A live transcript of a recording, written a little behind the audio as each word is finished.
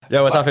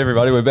Yeah, what's up,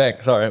 everybody? We're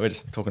back. Sorry, we're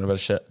just talking a bit of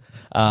shit.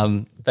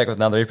 Back with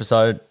another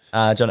episode. Do you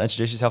want to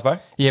introduce yourself, bro?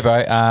 Yeah,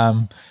 bro.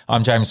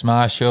 I'm James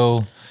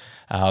Marshall.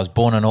 I was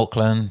born in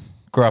Auckland,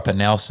 grew up in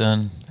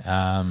Nelson.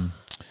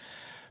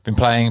 Been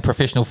playing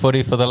professional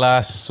footy for the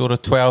last sort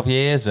of 12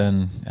 years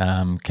and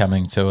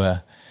coming to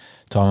a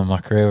time in my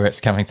career where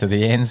it's coming to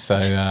the end. So,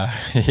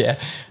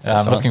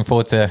 I'm looking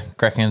forward to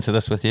cracking into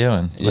this with you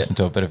and listen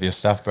to a bit of your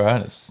stuff,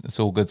 bro. It's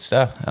all good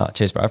stuff. Oh,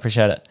 cheers, bro. I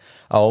appreciate it.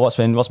 Oh, what's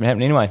been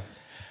happening anyway?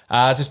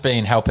 Just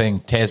been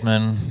helping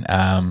Tasman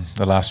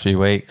the last few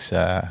weeks,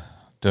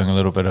 doing a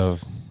little bit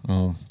of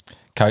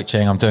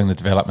coaching. I'm doing the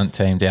development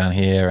team down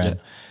here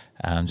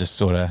and just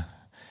sort of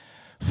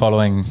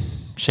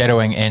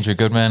shadowing Andrew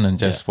Goodman and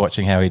just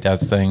watching how he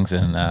does things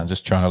and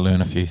just trying to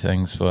learn a few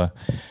things for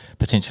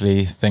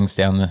potentially things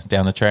down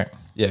the track.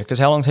 Yeah, because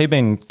how long's he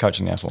been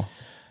coaching now for?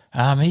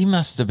 He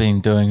must have been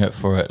doing it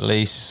for at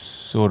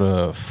least sort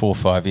of 4 or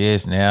 5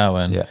 years now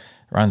and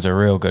runs a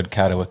real good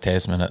cutter with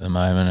Tasman at the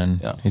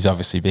moment and he's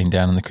obviously been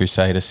down in the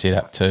Crusaders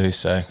setup too,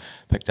 so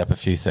picked up a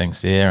few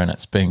things there and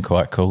it's been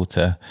quite cool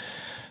to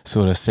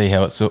sort of see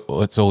how it's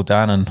all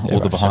done and all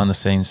the behind the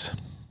scenes.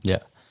 Yeah.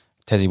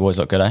 Tassie boys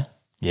look good, eh?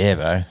 Yeah,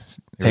 bro.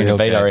 Team to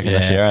beat, I reckon,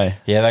 this year, eh?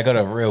 Yeah, they got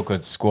a real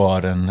good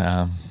squad and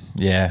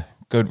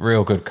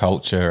real good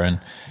culture and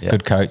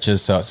good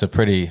coaches. So it's a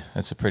pretty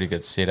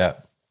good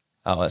setup.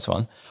 Oh, that's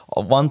one.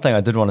 One thing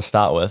I did want to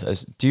start with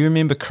is, do you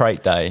remember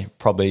Crate Day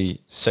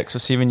probably 6 or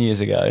 7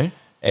 years ago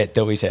at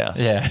Dewey's house?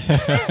 Yeah,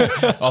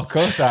 of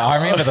course. I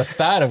remember the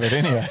start of it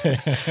anyway.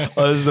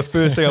 Well, this is the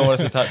first thing I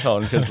wanted to touch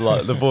on because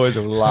like the boys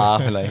will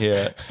laugh when they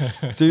hear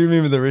it. Do you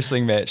remember the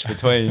wrestling match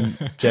between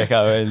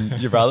Jacko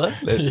and your brother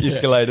that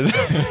escalated?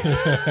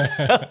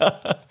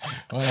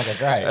 One of the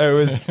greats. It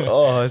was.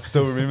 I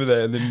still remember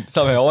that. And then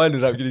somehow I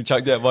ended up getting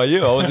chucked out by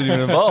you. I wasn't even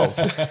involved.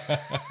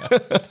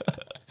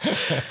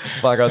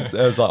 It's like I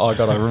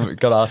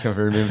gotta ask him if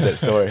he remembers that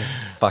story.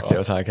 Fuck, that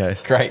was a hard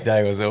case. Crate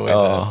Day was always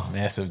a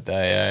massive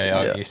day.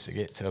 I used to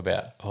get to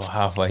about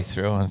halfway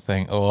through and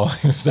think,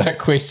 start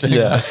questioning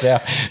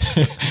myself.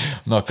 I'm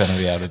not going to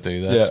be able to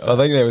do this. Yeah, I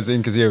think that was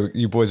in because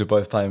you boys were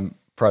both playing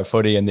pro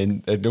footy and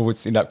then it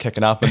always ended up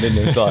kicking up and then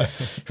it was like,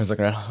 he was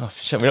looking around, oh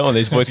shit, we don't want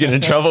these boys getting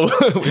in trouble.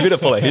 We better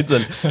pull our heads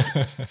in.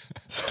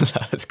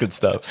 That's good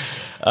stuff.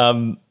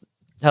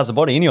 How's the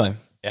body anyway?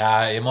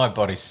 My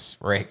body's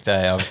wrecked.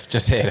 I've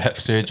just had hip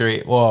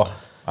surgery. Well,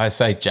 I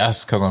say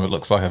just because it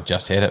looks like I've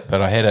just had it,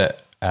 but I had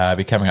it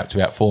be coming up to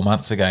about 4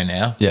 months ago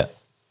now. Yeah.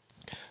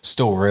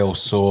 Still real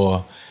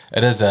sore.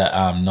 It is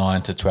a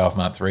 9 to 12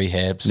 month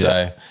rehab,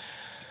 so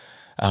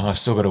I've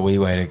still got a wee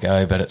way to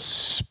go, but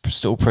it's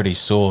still pretty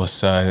sore.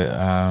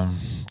 So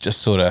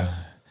just sort of,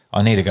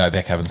 I need to go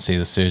back up and see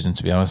the surgeon,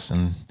 to be honest,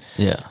 and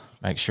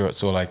make sure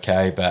it's all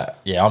okay. But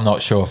I'm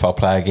not sure if I'll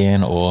play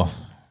again or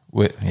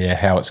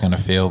how it's going to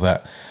feel,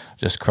 but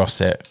just cross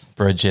that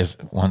bridge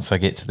once I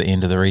get to the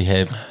end of the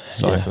rehab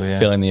cycle.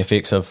 Feeling the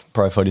effects of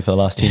pro footy for the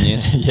last 10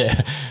 years.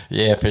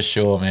 yeah, for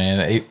sure,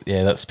 man.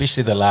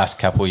 Especially the last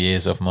couple of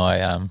years of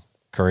my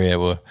career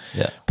were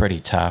pretty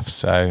tough.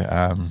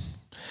 So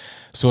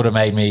sort of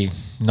made me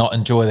not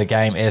enjoy the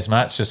game as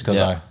much just because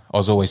I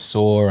was always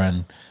sore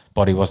and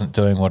body wasn't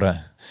doing what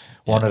I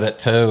wanted it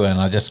to, and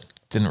I just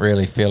didn't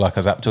really feel like I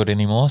was up to it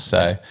anymore.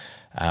 So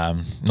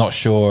not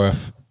sure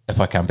if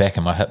I come back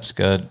and my hip's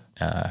good,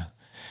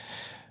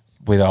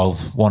 whether I'll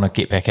want to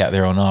get back out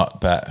there or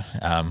not. But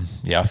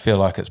I feel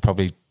like it's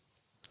probably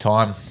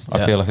time.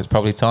 I feel like it's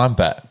probably time.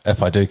 But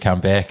if I do come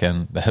back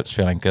and the hip's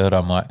feeling good, I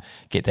might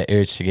get that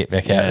urge to get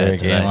back out there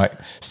again. Like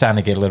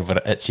starting to get a little bit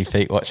of itchy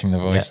feet watching the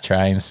boys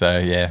train. So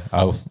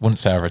I wouldn't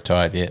say I've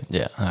retired yet.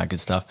 Yeah, good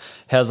stuff.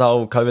 How's the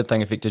whole COVID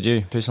thing affected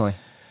you personally?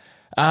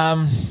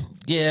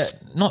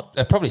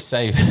 It probably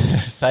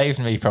saved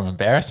me from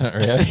embarrassment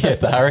really at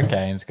the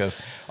Hurricanes because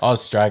I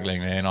was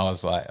struggling, man. I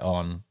was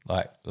on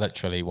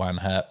literally one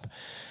hip,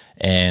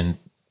 and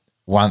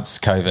once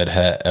COVID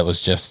hit, it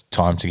was just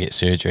time to get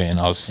surgery, and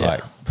I was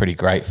pretty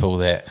grateful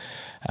that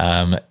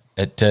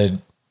it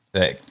did.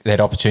 That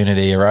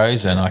opportunity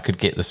arose, and I could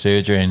get the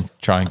surgery and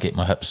try and get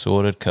my hip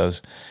sorted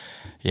because.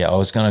 I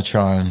was going to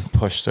try and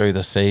push through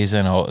the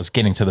season. I was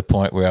getting to the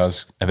point where I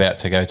was about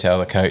to go tell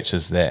the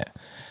coaches that,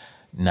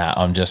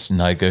 I'm just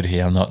no good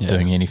here. I'm not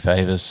doing any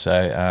favours.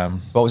 So,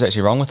 what was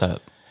actually wrong with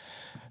that?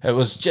 It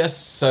was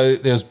just there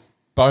was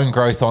bone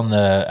growth on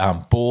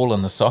the ball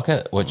in the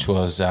socket, which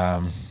was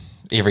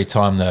every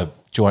time the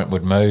joint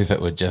would move, it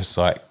would just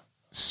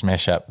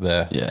smash up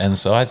the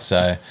inside.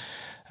 So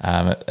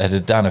it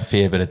had done a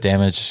fair bit of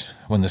damage.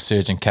 When the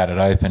surgeon cut it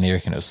open, he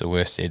reckoned it was the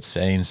worst he'd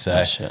seen.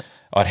 So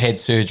I'd had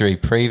surgery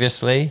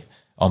previously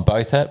on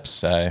both hips.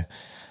 So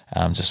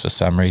just for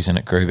some reason,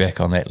 it grew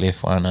back on that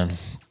left one,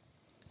 and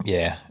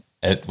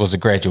it was a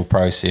gradual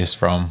process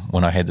from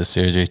when I had the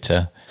surgery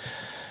to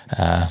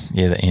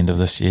the end of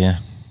this year.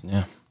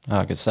 Yeah.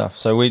 Oh, good stuff.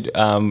 So you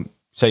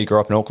grew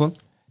up in Auckland?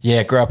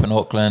 Yeah, grew up in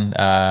Auckland,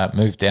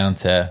 moved down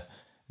to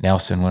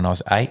Nelson when I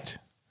was 8.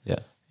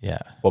 Yeah.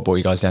 What brought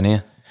you guys down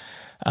here?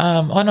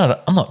 I'm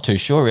not too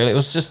sure really. It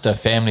was just a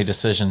family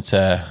decision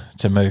to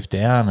move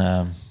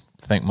down.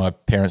 think my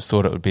parents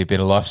thought it would be a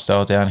better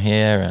lifestyle down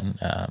here, and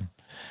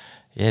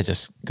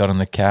just got in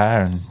the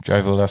car and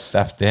drove all our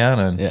stuff down,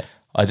 and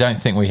I don't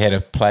think we had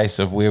a place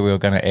of where we were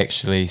going to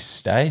actually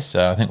stay,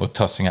 so I think we're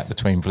tossing up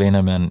between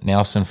Blenheim and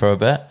Nelson for a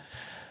bit,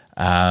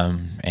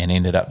 and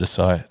ended up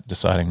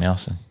deciding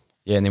Nelson.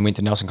 Yeah, and then went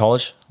to Nelson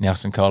College.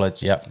 Nelson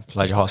College, yep.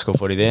 Played your high school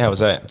footy there. How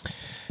was that?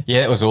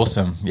 Yeah, it was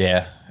awesome.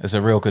 Yeah, it was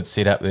a real good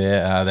setup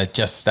there. They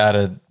just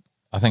started,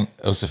 I think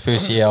it was the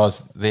first year I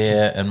was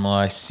there in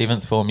my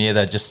 7th form year.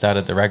 They just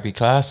started the rugby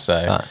class,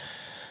 so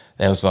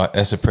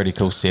that's a pretty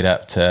cool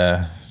setup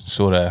to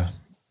sort of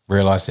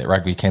realise that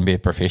rugby can be a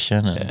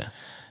profession. And,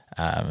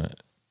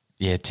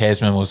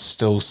 Tasman was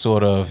still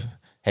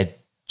had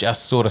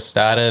just sort of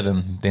started,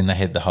 and then they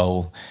had the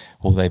whole,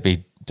 will they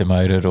be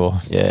demoted or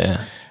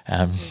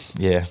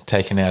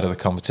taken out of the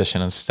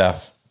competition and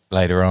stuff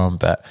later on.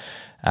 But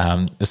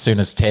as soon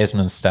as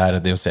Tasman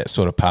started, there was that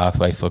sort of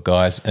pathway for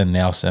guys in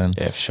Nelson,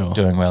 for sure,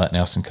 doing well at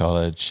Nelson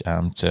College,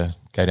 to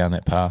go down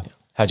that path.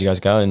 How'd you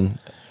guys go in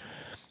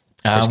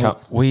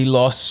Cup? We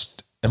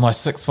lost in my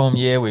 6th form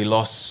year. We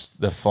lost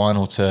the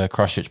final to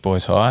Christchurch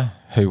Boys High,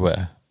 who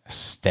were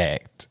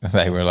stacked.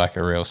 They were like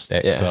a real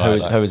stacked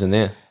side. Who was in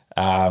there?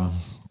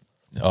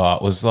 It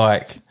was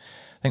like,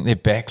 I think their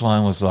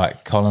backline was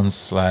like Colin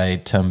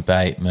Slade, Tim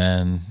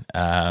Bateman,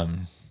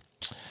 Andrew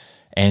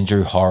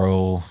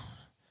Horrell.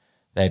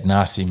 They had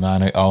Nasi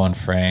Manu, Owen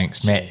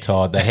Franks, Matt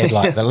Todd. They had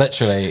like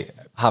literally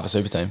half a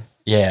super team.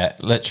 Yeah,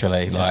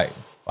 literally. Yeah. Like,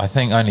 I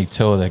think only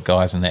 2 of the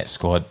guys in that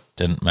squad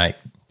didn't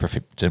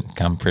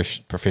become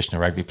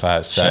professional rugby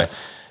players. So it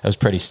was a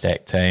pretty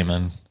stacked team,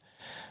 and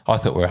I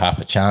thought we were half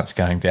a chance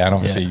going down.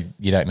 Obviously,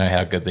 you don't know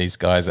how good these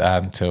guys are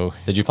until.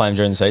 Did you play them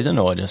during the season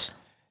or just?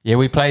 Yeah,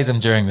 we played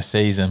them during the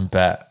season,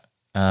 but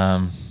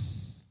can't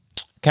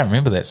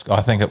remember that.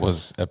 I think it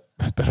was a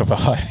bit of a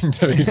hiding,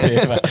 to be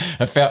fair. But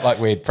it felt like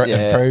we'd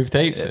improved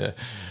heaps. Yeah.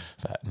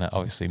 But no,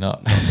 obviously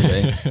not.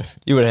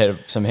 You would have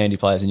had some handy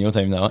players in your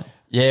team, though, right?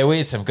 Yeah, we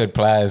had some good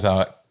players.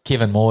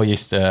 Kevin Moore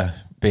used to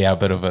be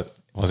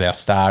was our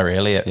star,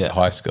 really, at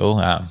high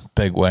school.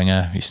 Big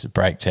winger, used to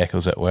break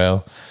tackles at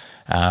well.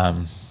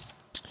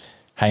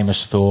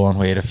 Hamish Thorne,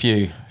 we had a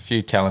few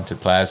talented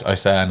players.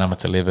 Osea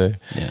Namatalevu,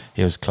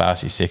 he was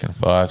classy second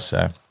 5.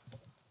 So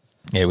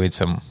we had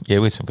some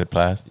good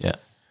players. Yeah.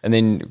 And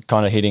then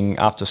kind of heading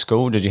after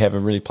school, did you have a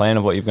really plan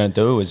of what you were going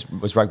to do?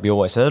 Was rugby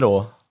always it,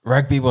 or?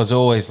 Rugby was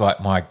always like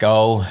my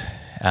goal,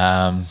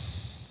 and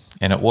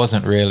it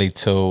wasn't really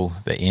till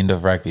the end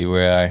of rugby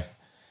where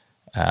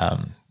I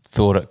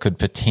thought it could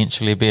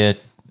potentially be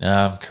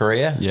a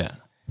career. Yeah.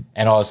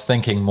 And I was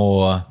thinking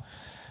more,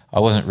 I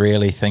wasn't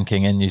really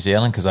thinking in New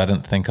Zealand because I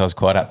didn't think I was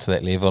quite up to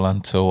that level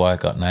until I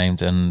got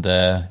named in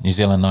the New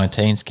Zealand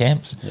 19s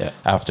camps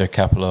after a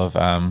couple of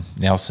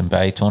Nelson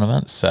Bay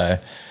tournaments. So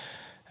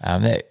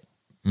that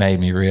made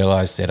me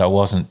realise that I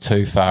wasn't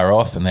too far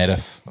off, and that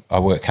if I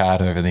work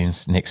hard over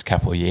these next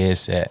couple of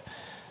years that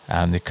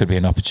there could be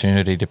an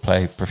opportunity to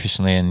play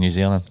professionally in New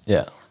Zealand.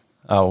 Yeah.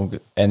 Oh,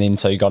 and then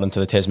so you got into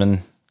the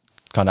Tasman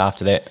kind of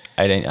after that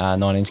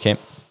 19s camp?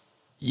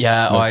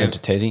 Yeah, I into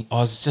Tassie. I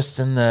was just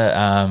in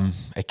the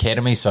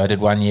academy, so I did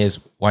 1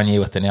 year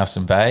with the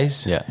Nelson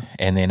Bays. Yeah.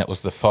 And then it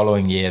was the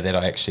following year that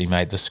I actually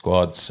made the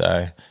squad.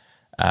 So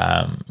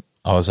I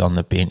was on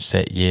the bench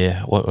that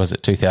year. What was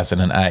it,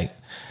 2008?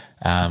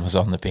 I was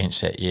on the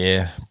bench that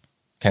year,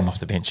 came off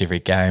the bench every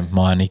game.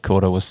 Maini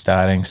Kora was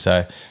starting, so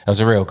it was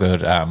a real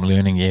good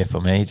learning year for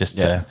me, just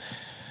to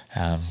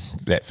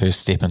that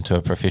first step into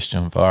a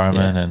professional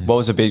environment. Yeah. And what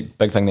was a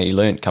big thing that you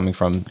learnt coming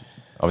from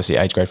obviously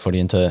age grade footy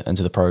into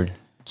the pro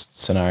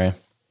scenario?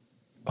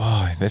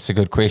 Oh, that's a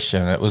good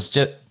question.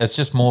 It's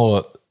just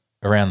more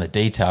around the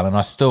detail, and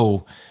I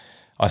still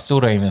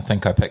don't even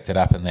think I picked it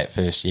up in that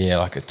first year.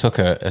 Like it took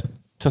a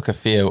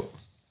fair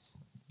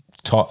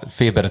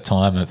bit of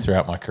time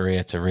throughout my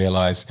career to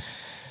realise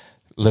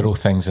little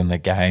things in the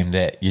game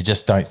that you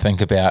just don't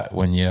think about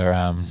when you're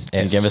at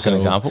Can you give us an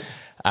example?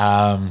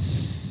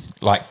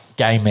 Like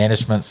game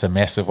management's a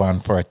massive one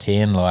for a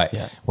 10, like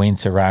when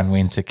to run,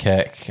 when to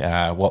kick,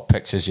 what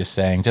pictures you're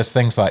seeing, just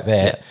things like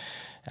that.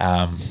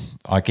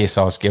 I guess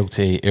I was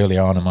guilty early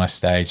on in my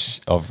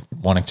stage of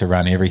wanting to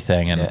run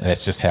everything, and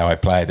that's just how I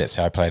played. That's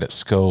how I played at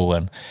school,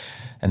 and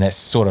that's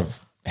sort of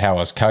how I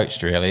was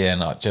coached, really.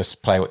 And I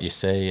just play what you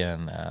see,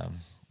 and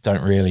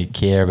don't really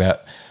care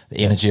about the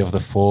energy of the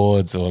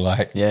forwards or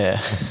like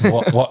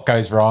what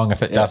goes wrong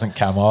if it doesn't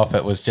come off.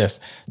 It was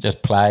just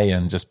play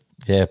and just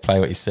play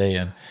what you see.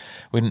 And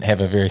we didn't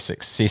have a very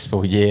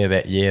successful year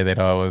that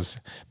I was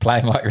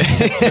playing like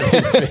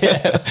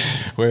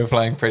that. We were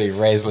playing pretty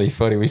razzly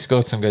footy. We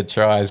scored some good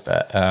tries,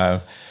 but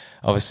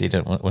obviously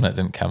when it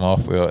didn't come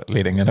off, we were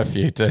letting in a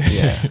few too.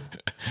 Yeah.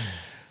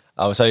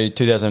 So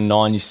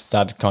 2009, you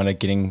started kind of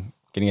getting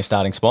a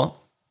starting spot?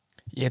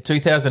 Yeah,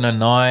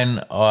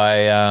 2009,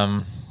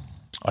 I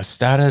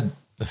started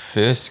the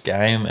first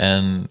game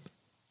and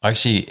I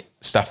actually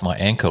stuffed my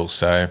ankle,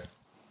 so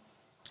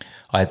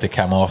I had to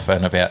come off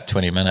in about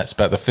 20 minutes.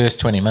 But the first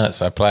 20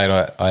 minutes I played,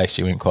 I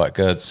actually went quite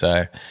good.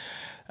 So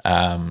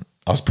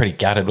I was pretty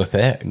gutted with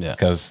that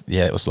because,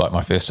 it was like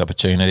my first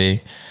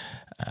opportunity.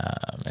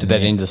 Did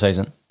that end the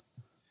season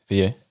for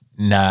you?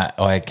 Nah,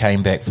 I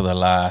came back for the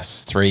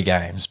last 3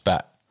 games,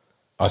 but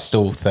I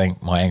still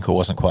think my ankle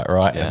wasn't quite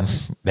right. Yeah.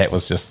 And that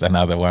was just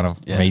another one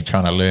of me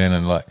trying to learn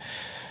and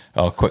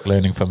quick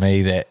learning for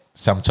me that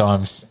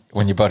sometimes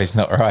when your body's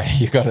not right,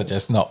 you got to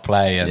just not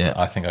play. And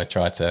I think I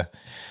tried to,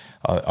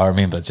 I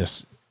remember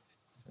just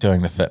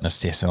doing the fitness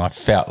test and I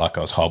felt like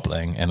I was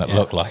hobbling and it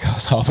looked like I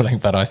was hobbling,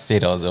 but I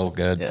said I was all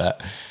good. Yeah.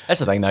 But that's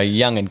the thing though, you're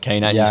young and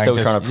keen, you're still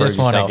trying to prove yourself.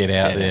 Just want to get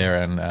out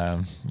there and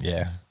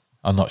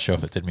I'm not sure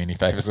if it did me any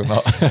favours or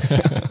not.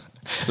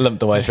 Limped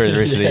the way through the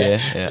rest of the year.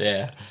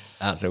 Yeah.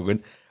 That's all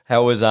good.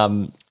 How was,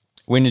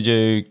 when did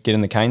you get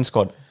in the Canes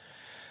squad?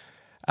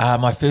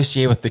 My first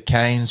year with the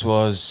Canes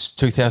was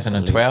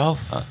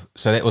 2012.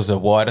 So that was a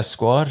wider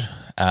squad.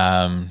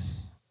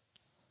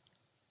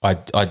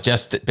 I'd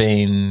just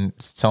been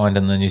signed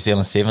in the New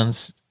Zealand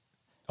Sevens.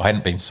 I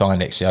hadn't been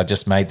signed actually. I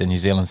just made the New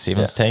Zealand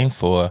Sevens team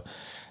for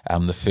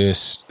the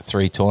first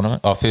 2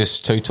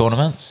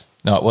 tournaments.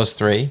 No, it was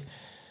 3.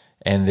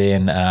 And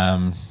then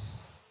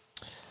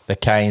the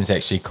Canes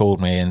actually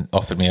called me and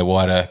offered me a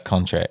wider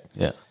contract.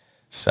 Yeah.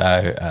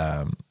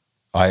 So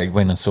I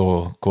went and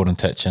saw Gordon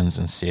Titchens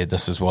and said,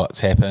 "This is what's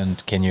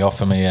happened. Can you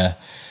offer me a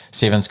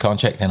Sevens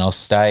contract and I'll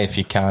stay? If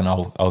you can't,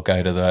 I'll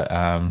go to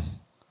the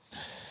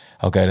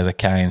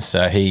Canes."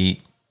 So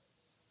he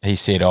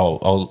said,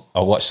 "I'll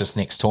watch this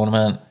next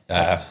tournament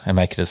and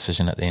make a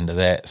decision at the end of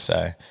that."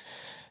 So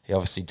he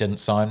obviously didn't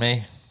sign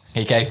me.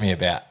 He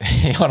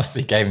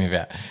honestly gave me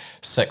about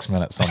 6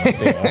 minutes on the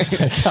field. I was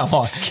like, come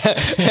on.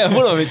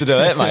 What am I meant to do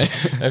that, mate?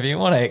 If you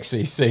want to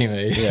actually see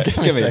me,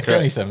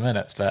 give me some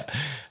minutes. But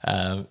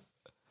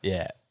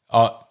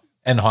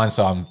in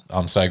hindsight,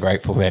 I'm so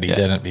grateful that he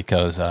didn't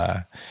because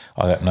I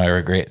got no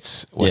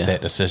regrets with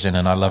that decision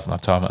and I loved my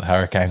time at the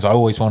Hurricanes. I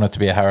always wanted to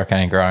be a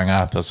Hurricane growing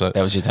up. That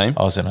was your team?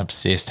 I was an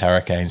obsessed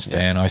Hurricanes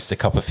fan. I used to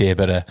cop a fair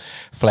bit of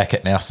flack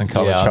at Nelson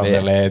College from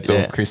the lads,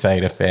 all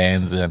Crusader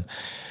fans and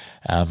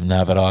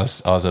but I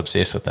was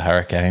obsessed with the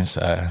Hurricanes.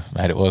 So,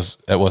 mate, it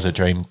was a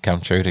dream come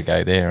true to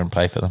go there and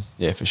play for them.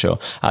 Yeah, for sure.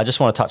 I just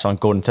want to touch on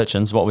Gordon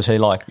Titchens. What was he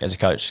like as a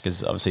coach?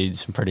 Because obviously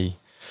he's some pretty...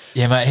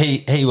 Yeah,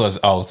 mate, he was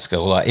old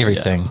school. Like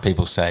everything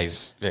people say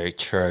is very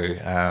true.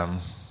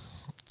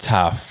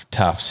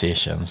 Tough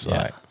sessions,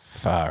 like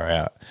far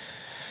out.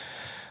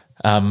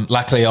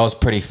 Luckily, I was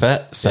pretty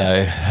fit,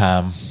 so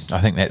I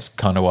think that's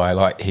kind of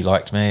why he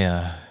liked me.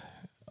 I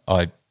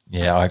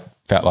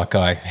felt like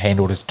I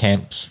handled his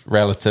camps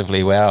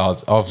relatively well. I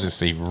was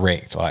obviously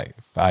wrecked.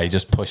 He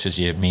just pushes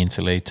you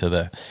mentally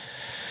to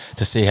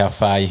see how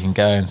far you can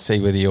go and see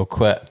whether you'll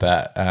quit.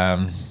 But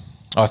I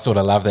sort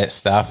of love that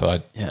stuff.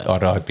 I'd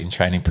been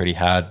training pretty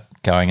hard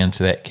going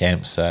into that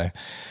camp, so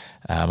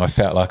I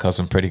felt like I was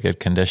in pretty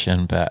good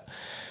condition. But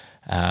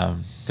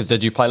because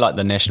did you play like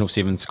the National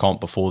Sevens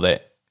comp before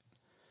that?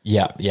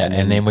 Yeah,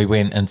 and then we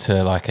went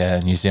into like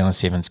a New Zealand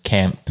Sevens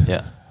camp,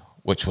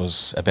 which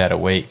was about a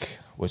week.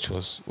 Which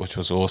was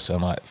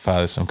awesome.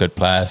 There's some good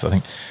players. I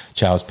think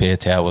Charles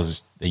Piatel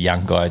was a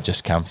young guy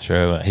just come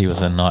through. He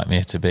was a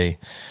nightmare to be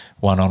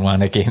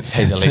one-on-one against.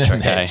 He's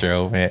electric,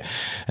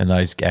 in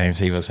those games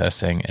he was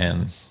hissing,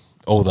 and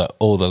all the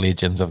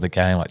legends of the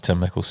game like Tim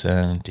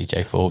Mickelson,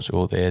 DJ Forbes were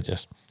all there.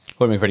 Just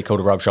would have been pretty cool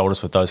to rub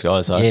shoulders with those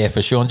guys though. Yeah,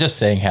 for sure. And just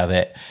seeing how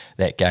that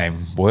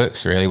game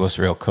works really was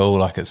real cool.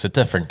 Like it's a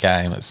different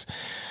game.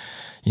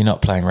 You're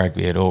not playing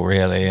rugby at all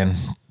really, and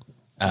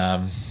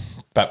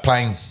but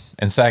playing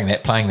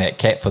that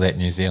cap for that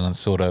New Zealand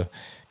sort of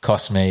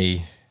cost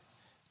me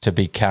to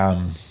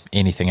become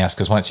anything else,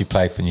 because once you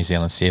play for New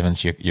Zealand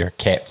Sevens, you're a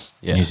capped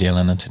New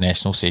Zealand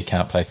international, so you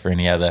can't play for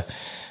any other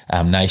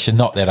nation.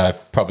 Not that I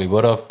probably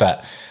would have,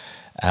 but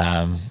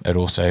it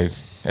also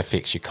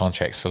affects your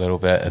contracts a little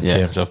bit in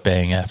terms of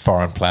being a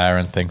foreign player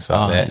and things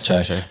like that.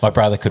 So my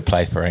brother could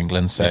play for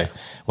England, so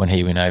when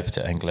he went over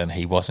to England,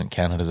 he wasn't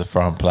counted as a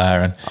foreign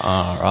player. And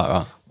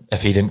right.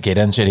 If he didn't get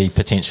injured, he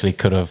potentially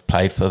could have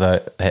played for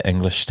that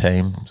English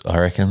team, I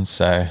reckon.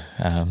 So,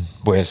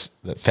 whereas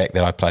the fact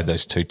that I played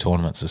those 2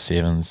 tournaments of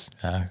Sevens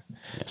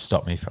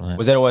stopped me from that.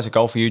 Was that always a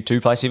goal for you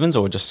to play Sevens,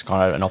 or just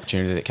kind of an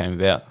opportunity that came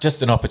about?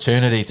 Just an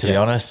opportunity, to be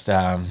honest.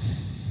 I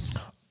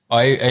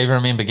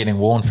remember getting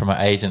warned from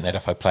my agent that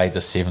if I played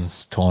the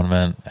Sevens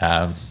tournament,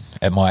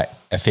 it might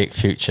affect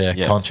future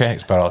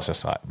contracts. But I was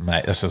just like,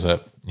 mate, this is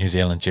a New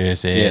Zealand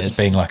jersey. It's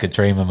been like a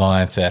dream of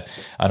mine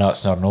I know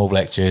it's not an All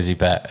Black jersey,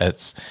 but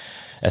it's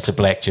a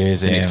black jersey.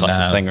 It's the next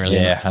closest thing, really.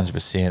 Yeah,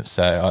 100%.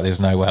 So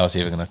there's no way I was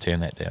ever going to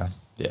turn that down.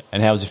 Yeah.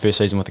 And how was your first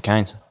season with the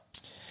Canes?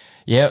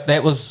 Yeah,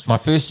 that was my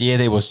first year.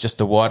 There was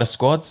just a wider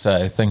squad,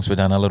 so things were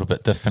done a little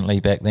bit differently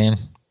back then.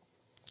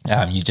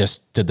 You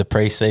just did the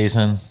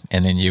pre-season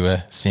and then you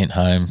were sent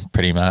home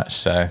pretty much.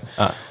 So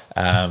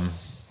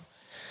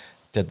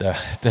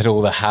did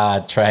all the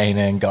hard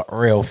training, got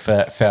real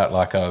fit, felt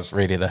like I was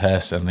ready to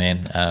hiss, and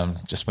then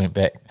just went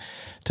back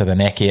to the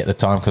Naki at the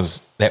time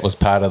because that was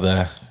part of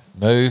the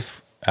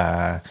move.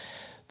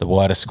 The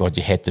wider squad,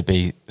 you had to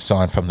be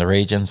signed from the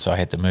region, so I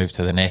had to move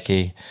to the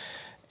Naki.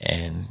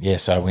 And yeah,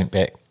 so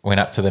I went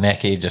up to the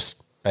Naki,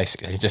 just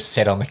basically just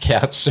sat on the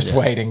couch, just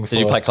waiting. Did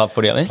you play club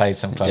footy up there? Played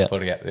some club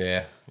footy up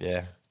there.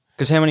 Yeah.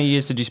 Because how many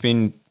years did you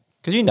spend?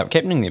 Because you ended up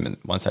captaining them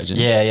at one stage,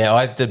 didn't you? Yeah.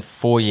 I did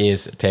 4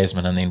 years at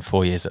Tasman and then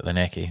 4 years at the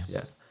Naki.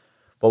 Yeah.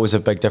 What was the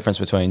big difference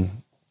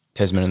between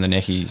Tasman and the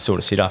Naki sort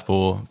of setup,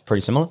 or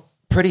pretty similar?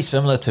 Pretty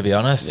similar, to be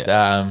honest.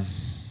 Yeah.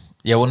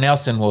 Well,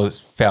 Nelson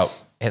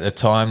felt at the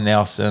time,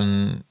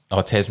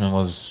 Tasman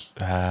was,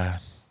 I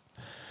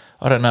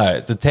don't know.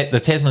 The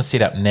Tasman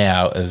setup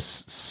now is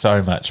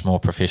so much more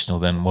professional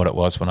than what it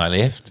was when I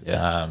left.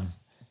 Yeah.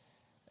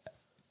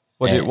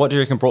 What do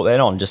you reckon brought that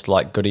on? Just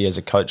like Goody as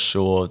a coach,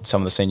 or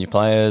some of the senior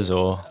players,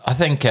 or? I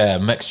think a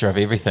mixture of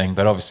everything,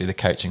 but obviously the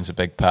coaching's a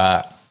big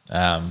part.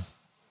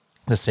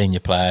 The senior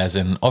players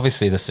and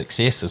obviously the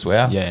success as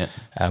well. Yeah.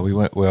 We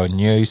were a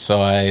new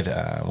side.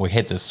 We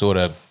had to sort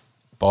of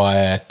buy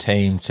a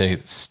team to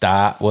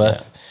start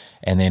with. Yeah.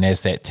 And then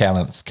as that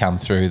talent's come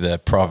through the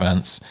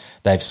province,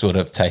 they've sort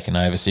of taken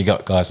over. So you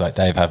got guys like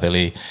Dave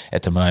Havili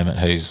at the moment,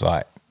 who's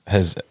like,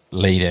 his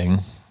leading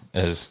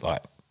is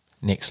like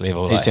next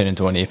level. He's turned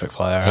into an epic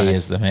player. He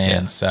is the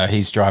man. Yeah. So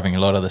he's driving a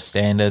lot of the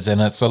standards,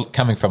 and it's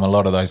coming from a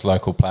lot of those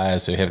local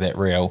players who have that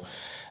real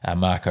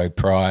Marco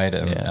pride.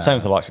 And, same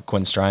with the likes of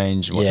Quinn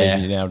Strange, what's he's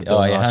been able to do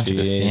in the last few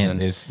years. And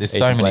there's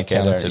so many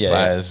talented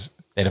players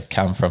that have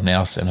come from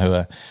Nelson who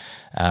are,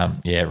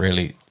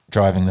 really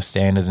driving the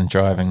standards and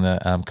driving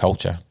the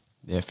culture.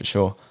 Yeah, for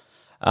sure.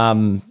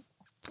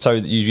 So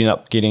you ended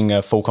up getting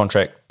a full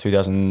contract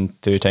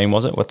 2013,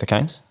 was it, with the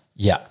Canes?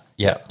 Yeah.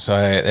 So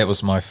that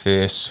was my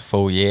first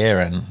full year,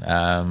 and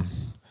I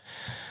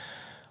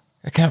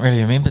can't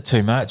really remember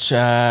too much.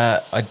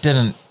 I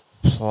didn't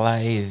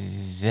play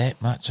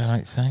that much, I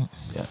don't think.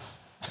 Yeah.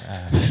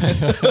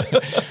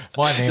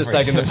 My memory, just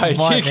taking the paycheck.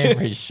 My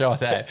memory's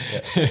shot at.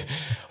 Yeah.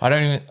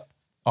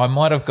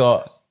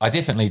 I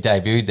definitely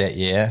debuted that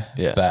year.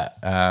 Yeah. But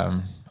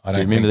I don't.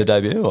 Do you remember the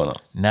debut or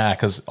not? Nah,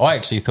 because I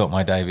actually thought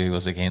my debut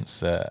was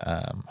against the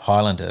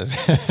Highlanders,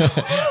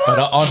 but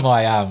on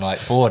my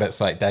board it's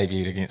like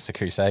debuted against the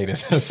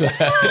Crusaders. So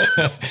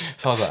I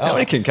was like, how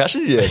many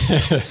concussions you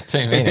had?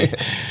 Too many.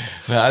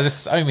 No,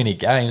 just so many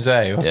games,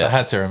 It was so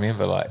hard to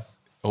remember like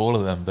all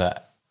of them.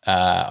 But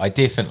I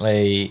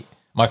definitely,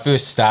 my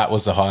first start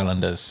was the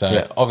Highlanders.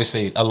 So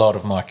obviously a lot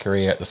of my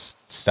career at the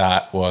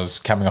start was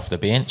coming off the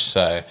bench.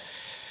 So,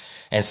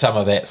 and some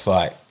of that's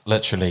like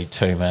literally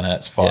 2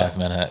 minutes, 5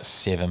 minutes,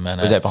 7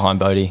 minutes. Was that behind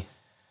Bodie?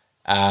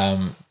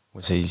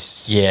 Was he?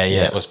 Yeah,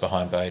 it was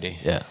behind Bodie.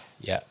 Yeah.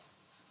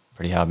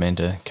 Pretty hard man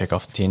to kick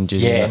off the 10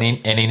 jersey. Yeah,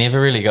 and he never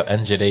really got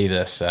injured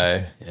either.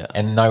 So,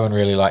 and no one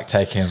really liked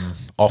taking him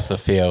off the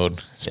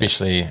field,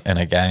 especially in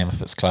a game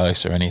if it's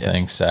close or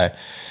anything. So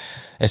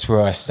that's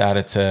where I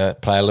started to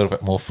play a little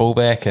bit more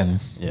fullback, and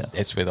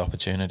that's where the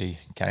opportunity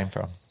came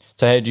from.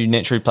 So had you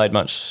naturally played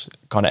much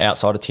kind of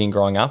outside of 10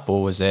 growing up,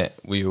 or were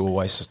you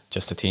always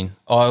just a 10?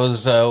 I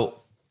was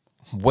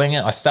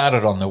winger. I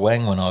started on the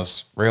wing when I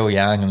was real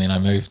young, and then I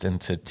moved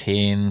into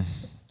 10.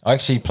 I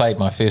actually played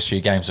my first few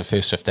games, the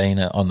first 15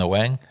 on the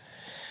wing,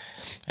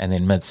 and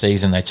then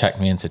mid-season they chucked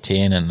me into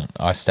 10, and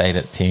I stayed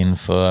at 10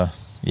 for,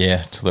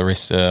 till the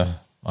rest of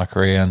my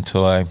career,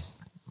 until I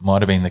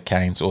might have been the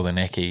Canes or the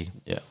Naki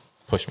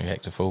pushed me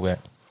back to fullback.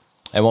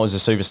 And what was the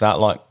super start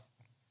like?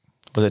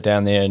 Was it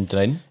down there in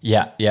Dunedin?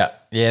 Yeah.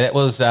 That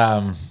was,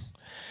 man,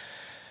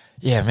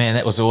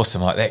 that was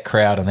awesome. Like that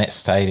crowd in that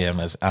stadium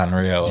is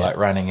unreal. Like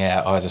running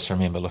out, I just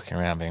remember looking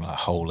around, being like,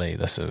 "Holy,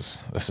 this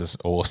is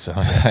awesome!"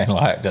 And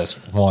like just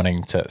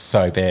wanting to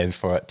so bad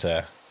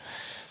to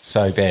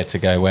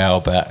go well,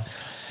 but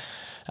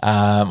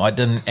I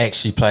didn't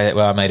actually play that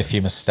well. I made a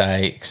few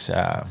mistakes.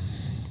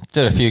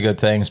 Did a few good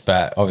things,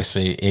 but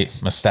obviously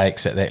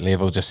mistakes at that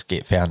level just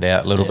get found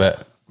out a little bit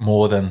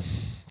more than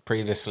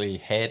previously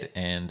had,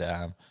 and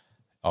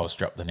I was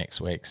dropped the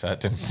next week, so it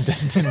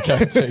didn't go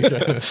too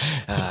good.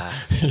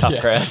 Tough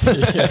crowd.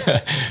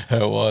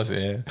 It was,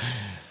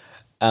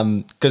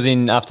 because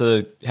then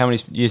after how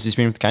many years did you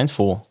spend with the Canes?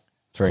 4?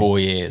 3? 4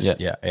 years,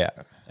 yeah.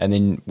 And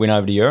then went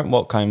over to Europe.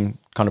 What kind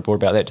of brought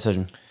about that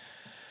decision?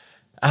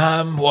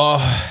 Well,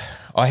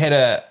 I had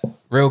a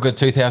real good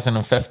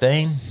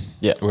 2015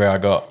 where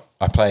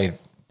I played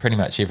pretty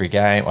much every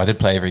game. I did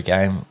play every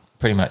game,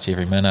 pretty much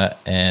every minute,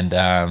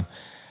 and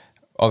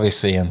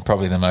obviously in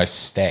probably the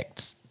most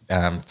stacked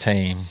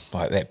team,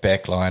 like that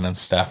back line and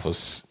stuff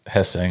was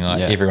hissing.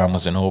 Like everyone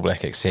was an All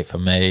Black except for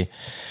me,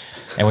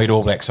 and we had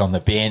All Blacks on the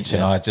bench,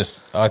 and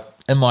I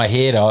in my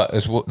head I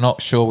was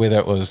not sure whether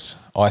it was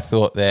I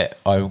thought that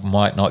I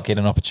might not get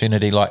an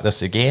opportunity like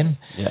this again,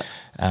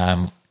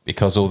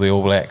 because all the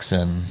All Blacks,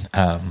 and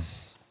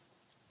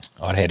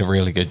I'd had a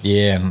really good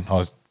year, and I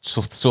was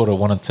sort of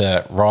wanted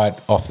to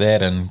ride off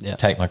that and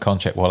take my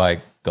contract while I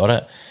got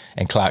it.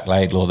 And Clark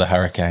Laidlaw, the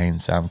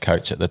Hurricanes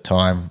coach at the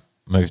time,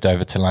 moved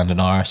over to London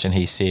Irish, and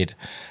he said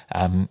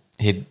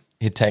he'd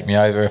take me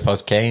over if I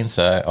was keen.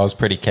 So I was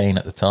pretty keen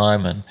at the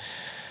time, and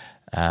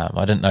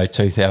I didn't know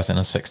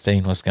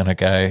 2016 was going to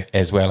go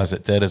as well as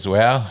it did as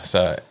well.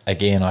 So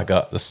again, I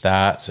got the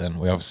starts, and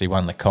we obviously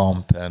won the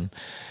comp, and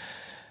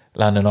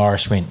London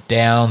Irish went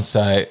down,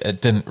 so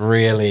it didn't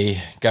really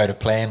go to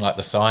plan, like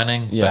the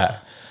signing.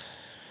 But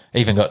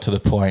even got to the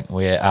point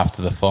where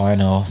after the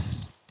final,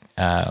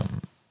 the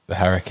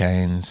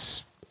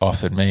Hurricanes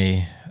offered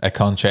me a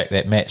contract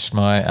that matched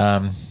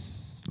my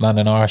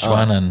London Irish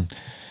one, and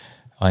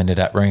I ended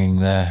up ringing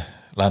the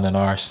London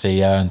Irish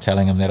CEO and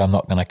telling him that I'm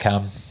not going to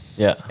come.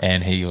 Yeah.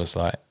 And he was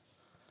like,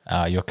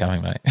 "Oh, you're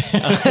coming, mate."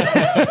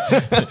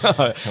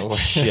 Oh,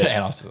 shit.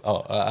 And I was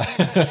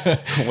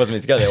Wasn't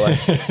meant to go that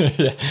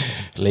way.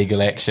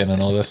 legal action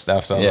and all this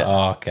stuff. So I was like,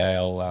 "Oh, okay,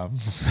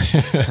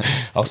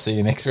 I'll see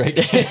you next week."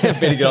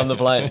 Better get on the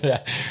plane.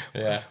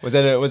 Yeah. Was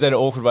that an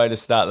awkward way to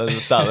start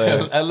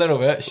the A little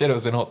bit. Shit, it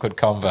was an awkward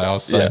convo. I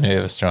was so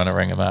nervous trying to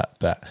ring him up,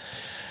 but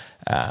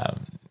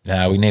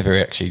no, we never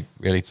actually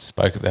really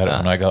spoke about it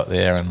when I got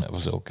there, and it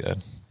was all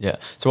good. Yeah.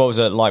 So what was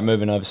it like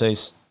moving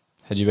overseas?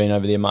 Had you been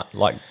over there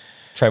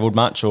travelled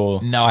much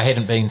or? No, I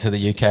hadn't been to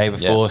the UK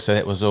before, so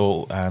that was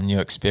all new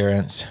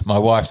experience. My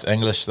wife's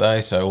English though,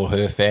 so all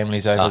her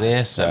family's over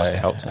there. So that must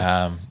have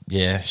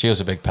helped. she was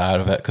a big part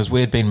of it because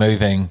we'd been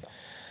moving.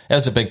 That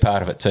was a big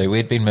part of it too.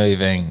 We'd been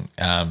moving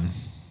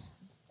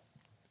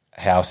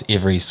house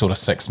every sort of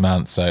 6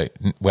 months. So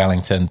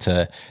Wellington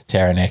to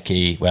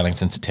Taranaki,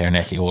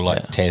 or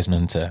like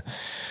Tasman to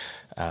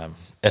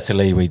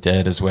Italy we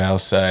did as well.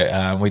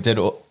 So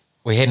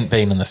we hadn't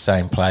been in the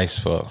same place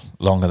for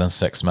longer than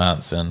 6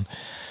 months, and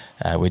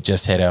we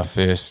just had our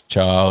first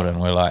child,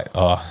 and we're like,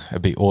 oh,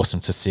 it'd be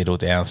awesome to settle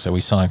down. So we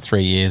signed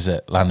 3 years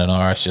at London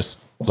Irish,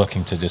 just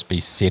looking to just be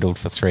settled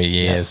for 3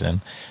 years.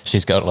 And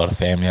she's got a lot of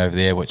family over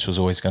there, which was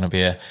always going to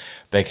be a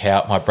big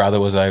help. My brother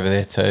was over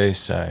there too,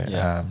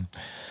 so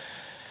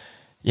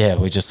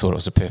we just thought it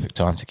was a perfect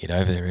time to get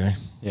over there, really.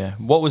 Yeah.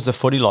 What was the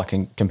footy like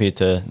compared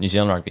to New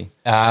Zealand rugby?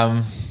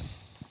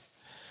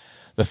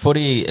 The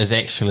footy is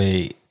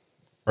actually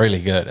really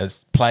good.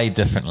 It's played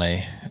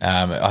differently.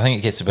 I think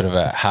it gets a bit of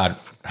a hard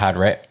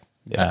rap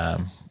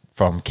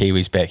from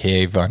Kiwis back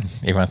here.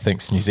 Everyone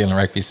thinks New Zealand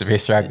rugby is the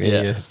best rugby.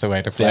 Yeah. It's the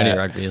way to play the only it.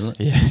 rugby, isn't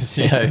it? Yes,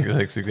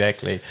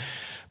 exactly.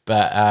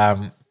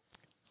 But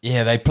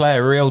they play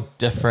a real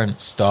different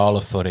style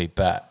of footy.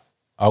 But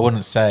I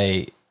wouldn't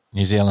say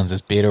New Zealand's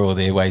is better or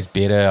their way's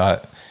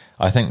better.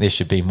 I think there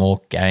should be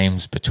more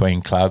games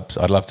between clubs.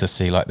 I'd love to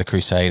see like the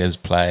Crusaders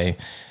play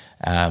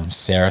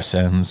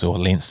Saracens or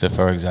Leinster,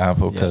 for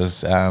example,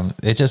 because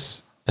it's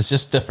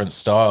just different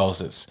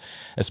styles.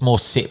 It's more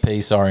set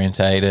piece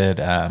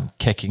orientated,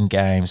 kicking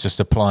games,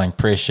 just applying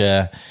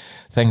pressure,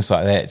 things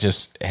like that.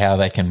 Just how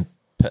they can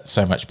put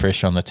so much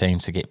pressure on the team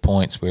to get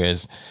points,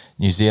 whereas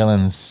New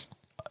Zealand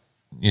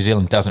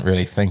doesn't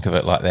really think of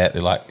it like that.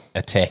 They're like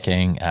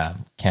attacking,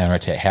 counter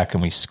attack. How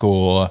can we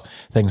score?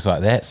 Things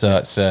like that. So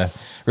it's a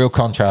real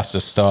contrast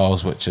of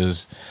styles, which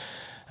is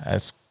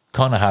it's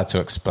kind of hard to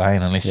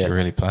explain unless you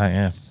really play.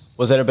 Yeah.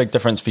 Was that a big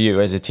difference for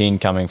you as a 10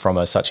 coming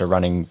from such a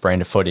running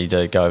brand of footy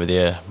to go over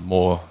there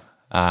more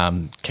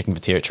kicking for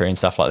territory and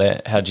stuff like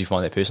that? How did you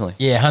find that personally?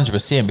 Yeah,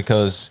 100%,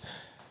 because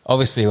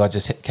obviously I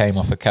just came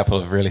off a couple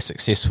of really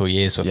successful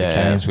years with the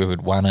Canes where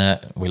we'd won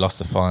it. We lost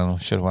the final,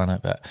 should have won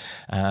it, but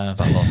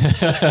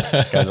lost.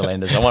 Go the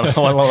Landers. I won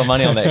a lot of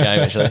money on that game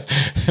actually.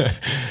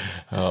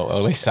 Oh, well,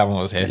 at least someone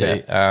was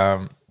happy.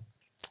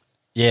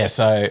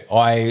 So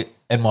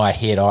in my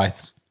head, I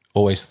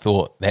always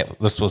thought that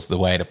this was the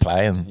way to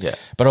play,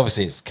 but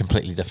obviously it's a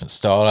completely different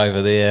style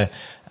over there.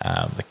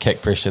 The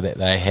kick pressure that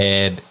they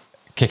had,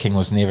 kicking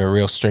was never a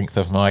real strength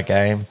of my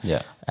game.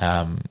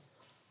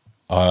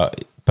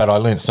 But I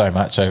learned so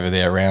much over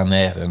there around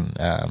that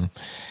and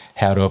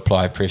how to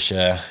apply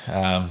pressure.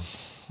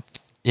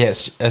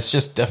 It's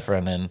just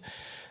different, and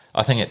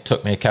I think it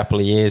took me a couple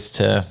of years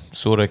to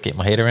sort of get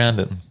my head around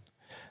it.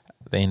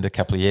 At the end of a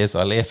couple of years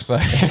I left, so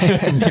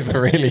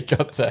never really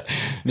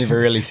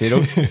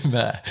settled.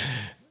 Nah.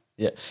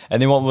 Yeah.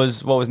 And then what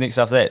was next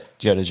after that?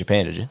 Did you go to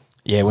Japan, did you?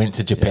 Yeah, went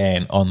to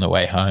Japan on the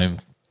way home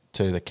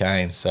to the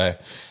Canes. So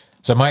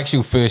my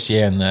actual first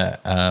year in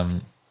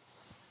the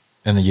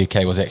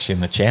UK was actually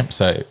in the Champ.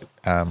 So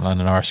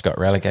London Irish got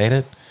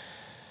relegated.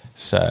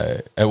 So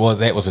that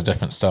was a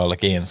different style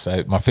again.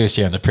 So my first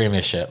year in the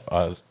Premiership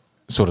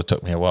sort of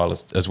took me a while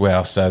as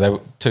well. So they were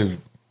two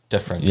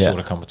different sort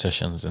of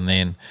competitions, and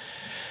then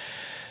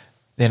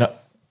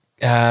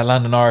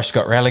London Irish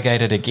got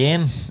relegated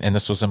again, and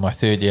this was in my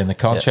third year in the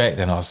contract.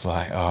 Then I was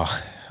like,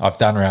 oh, I've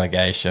done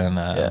relegation.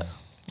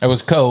 It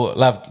was cool.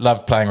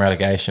 Loved playing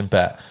relegation,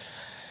 but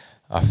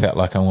I felt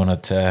like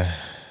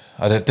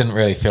I didn't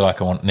really feel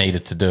like I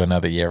needed to do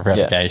another year of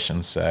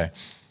relegation. So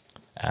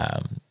I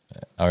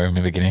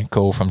remember getting a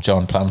call from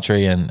John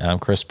Plumtree and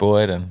Chris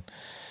Boyd, and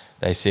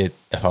they said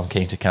if I'm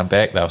keen to come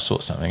back, they'll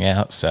sort something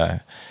out. So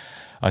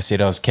I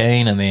said I was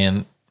keen, and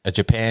then a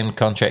Japan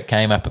contract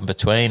came up in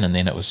between, and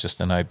then it was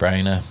just a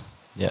no-brainer.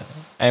 Yeah.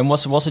 And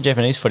what's the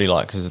Japanese footy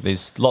like? Because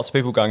there's lots of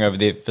people going over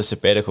there for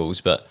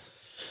sabbaticals, but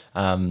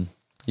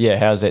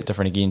how's that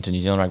different again to New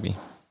Zealand rugby?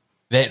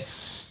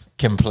 That's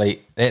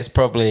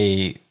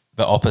probably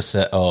the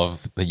opposite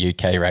of the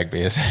UK rugby.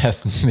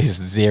 There's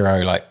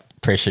zero like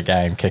pressure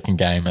game, kicking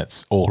game.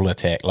 It's all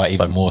attack, like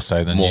even more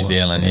so than New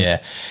Zealand.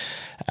 Yeah.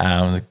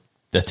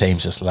 The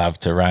teams just love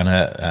to run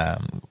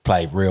it,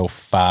 play real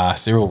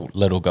fast. They're all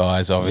little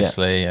guys,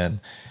 obviously, and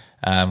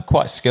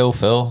quite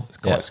skillful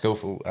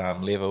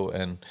level.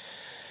 And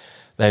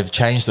they've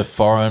changed the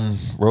foreign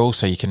rule,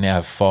 so you can now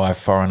have 5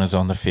 foreigners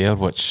on the field,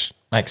 which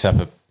makes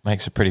a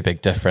pretty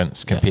big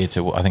difference compared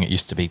to, I think it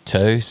used to be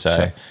 2. So,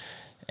 sure.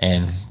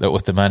 And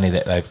with the money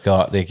that they've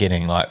got, they're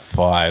getting like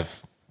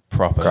 5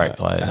 proper great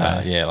players,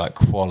 like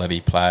quality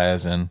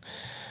players. And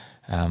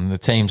the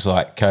teams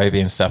like Kobe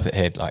and stuff that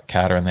had like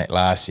Carter in that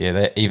last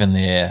year, even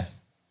their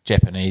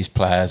Japanese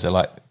players are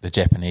like the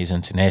Japanese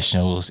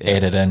internationals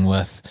added in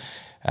with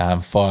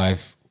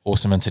 5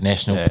 awesome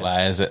international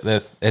players.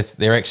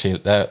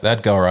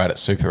 They'd go right at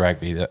Super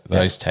Rugby,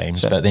 those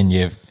teams, but then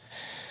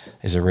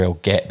there's a real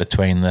gap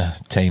between the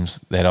teams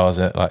that I was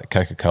at, like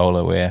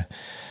Coca-Cola, where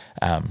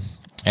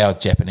our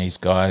Japanese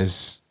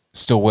guys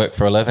still work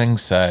for a living,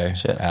 so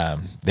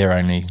they're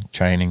only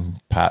training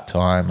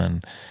part-time,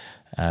 and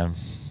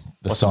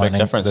the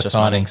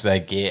signings they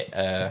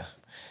get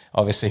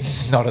obviously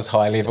not as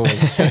high level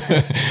as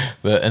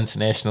the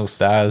international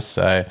stars,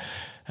 so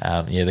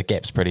the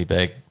gap's pretty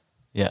big.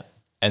 Yeah.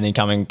 And then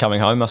coming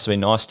home must have been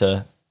nice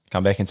to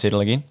come back and settle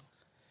again.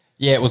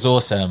 Yeah, it was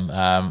awesome.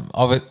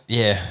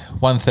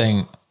 One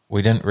thing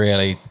we didn't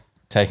really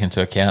take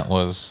into account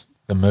was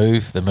the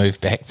move. The move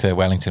back to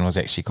Wellington was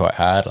actually quite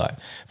hard, like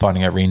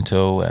finding a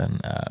rental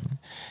and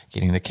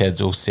getting the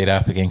kids all set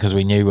up again, because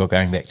we knew we were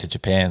going back to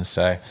Japan.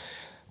 So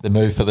the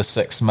move for the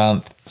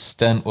 6-month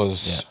stint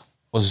was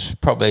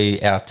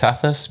probably our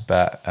toughest,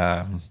 but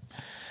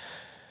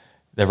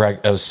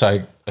it was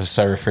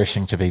so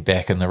refreshing to be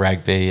back in the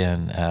rugby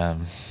and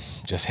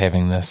just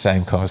having the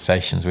same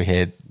conversations we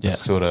had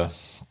sort of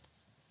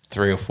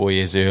 3 or 4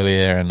 years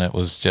earlier, and it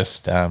was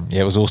just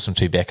it was awesome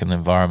to be back in the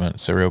environment.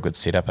 It's a real good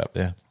setup up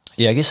there.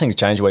 Yeah, I guess things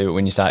change a wee bit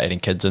when you start adding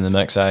kids in the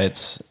mix.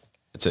 It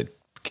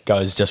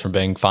goes just from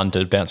being fun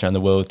to bounce around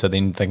the world to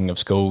then thinking of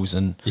schools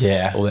and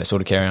all that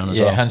sort of carry on as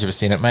well.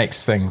 100%. It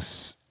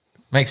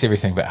makes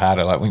everything a bit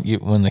harder. Like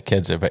when the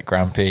kids are a bit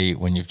grumpy,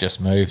 when you've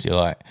just moved, you're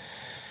like,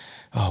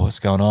 oh, what's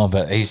going on?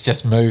 But he's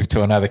just moved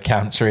to another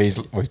country.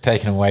 We've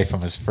taken him away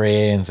from his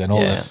friends and all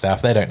this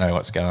stuff. They don't know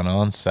what's going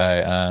on.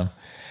 So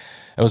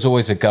it was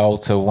always a goal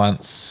to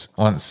once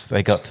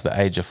they got to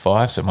the age of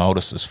 5, so my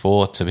oldest is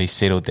 4, to be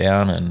settled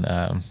down,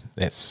 and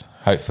that's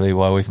hopefully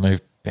why we've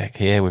moved back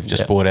here. We've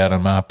just bought out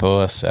in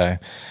Mapua, so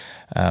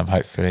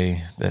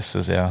hopefully this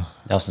is our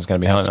Nelson's going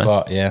to be home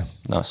spot. Yeah,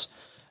 nice.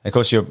 And of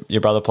course,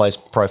 your brother plays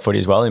pro footy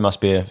as well. There must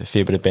be a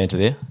fair bit of banter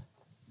there.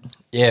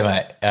 Yeah,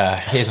 mate.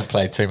 He hasn't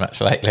played too much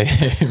lately.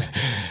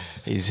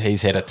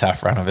 He's had a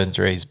tough run of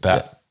injuries,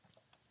 but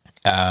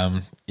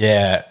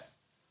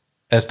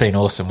it's been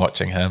awesome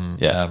watching him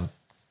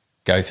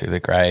go through the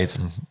grades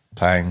and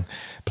playing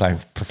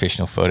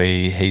professional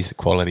footy. He's a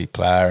quality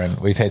player, and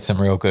we've had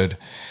some real good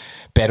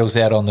battles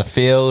out on the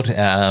field.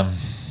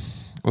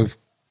 We've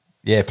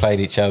played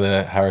each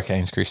other,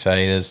 Hurricanes,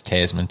 Crusaders,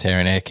 Tasman,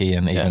 Taranaki,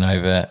 and even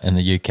over in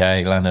the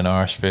UK, London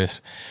Irish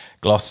versus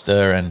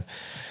Gloucester, and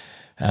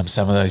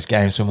some of those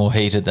games were more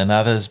heated than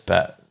others,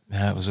 but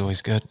it was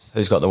always good.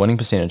 Who's got the winning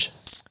percentage?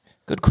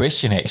 Good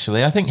question,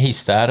 actually. I think he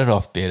started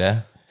off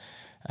better,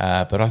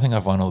 but I think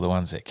I've won all the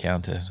ones that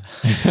counted.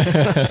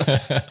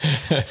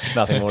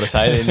 Nothing more to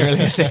say then,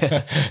 really.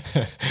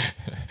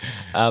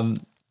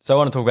 So I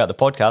want to talk about the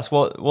podcast.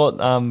 What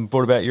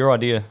brought about your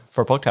idea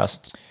for a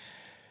podcast?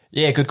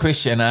 Yeah, good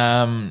question.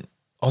 I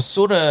was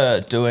sort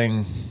of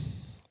doing...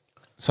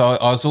 So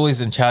I was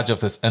always in charge of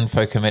this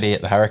info committee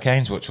at the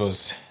Hurricanes, which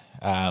was...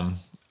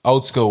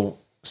 old school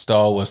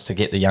style was to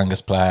get the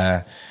youngest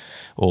player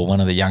or one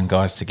of the young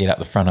guys to get up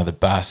the front of the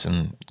bus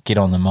and get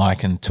on the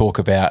mic and talk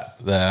about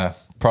the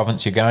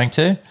province you're going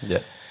to,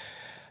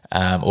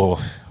 or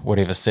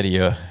whatever city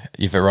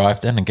you've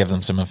arrived in, and give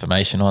them some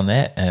information on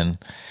that. And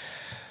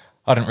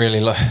I didn't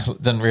really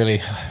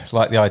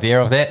like the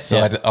idea of that,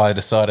 so I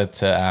decided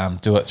to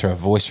do it through a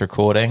voice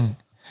recording,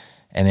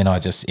 and then I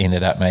just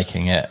ended up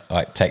making it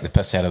like take the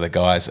piss out of the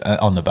guys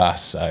on the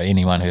bus. So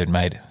anyone who had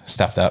made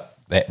stuffed up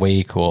that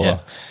week or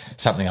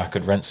something I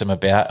could rinse them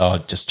about,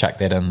 I'd just chuck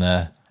that in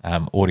the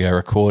audio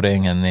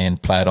recording and then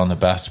play it on the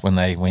bus when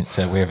they went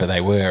to wherever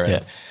they were.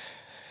 And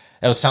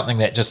it was something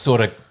that just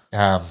sort of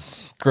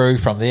grew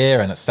from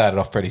there, and it started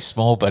off pretty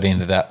small, but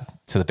ended up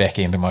to the back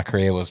end of my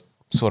career was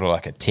sort of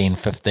like a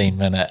 10-15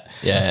 minute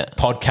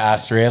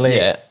podcast,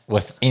 really,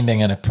 with ending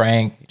in a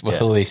prank with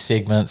all these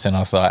segments. And I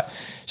was like,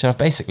 I've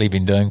basically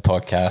been doing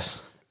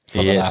podcasts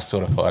for the last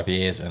sort of 5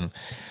 years, and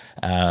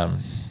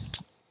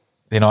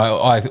then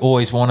I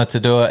always wanted to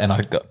do it, and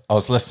I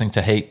was listening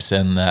to heaps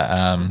in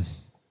the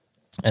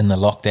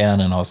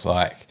lockdown, and I was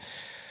like,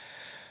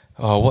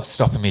 oh, what's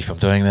stopping me from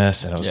doing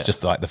this? And it was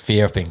just like the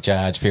fear of being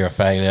judged, fear of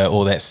failure,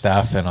 all that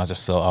stuff. And I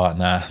just thought, oh,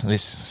 nah,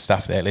 let's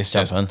stuff that. Let's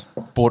just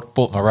bought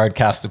my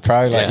Rodecaster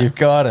Pro like you've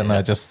got, and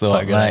I just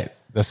thought, mate,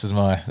 that's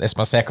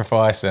my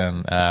sacrifice,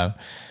 and I'm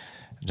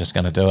just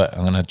going to do it.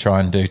 I'm going to try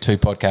and do 2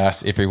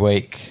 podcasts every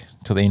week,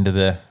 till the end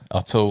of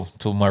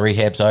till my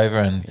rehab's over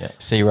and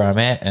see where I'm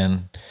at.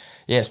 And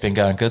it's been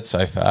going good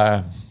so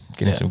far.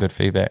 Getting some good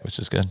feedback, which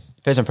is good.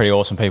 There's some pretty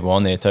awesome people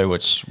on there too,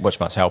 which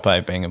must help,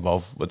 being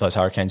involved with those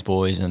Hurricanes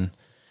boys. And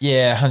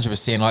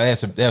 100%.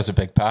 Like that was a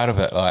big part of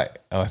it. Like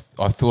I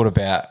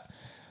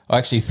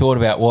actually thought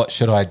about what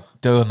should I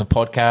do in the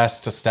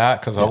podcast to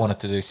start, because I wanted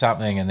to do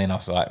something, and then I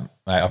was like,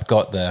 mate, I've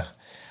got the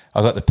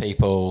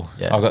people,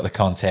 I've got the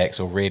contacts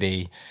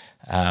already.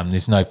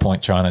 There's no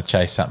point trying to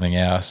chase something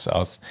else. I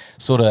was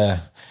sort of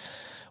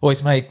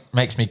always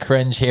makes me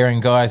cringe hearing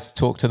guys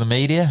talk to the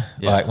media,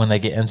 like when they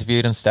get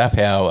interviewed and stuff,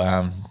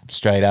 how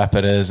straight up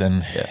it is,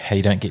 and how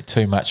you don't get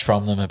too much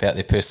from them about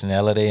their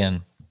personality. And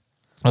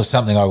it was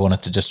something I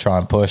wanted to just try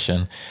and push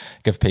and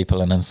give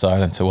people an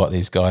insight into what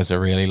these guys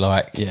are really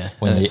like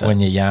when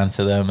you yarn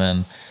to them.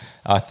 And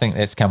I think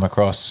that's come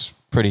across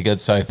pretty good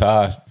so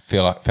far.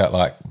 Felt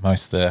like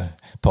most of the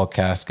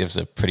podcast gives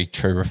a pretty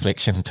true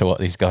reflection to what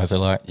these guys are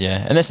like.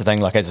 Yeah, and that's the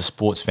thing, like as a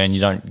sports fan, you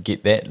don't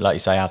get that, like you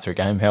say, after a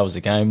game, how was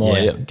the game?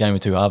 Game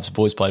with two halves,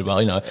 boys played well,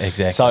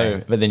 Exactly.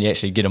 So, but then you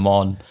actually get them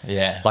on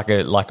like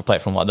a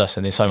platform like this,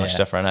 and there's so much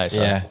different, eh? So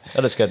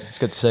that is good. It's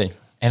good to see.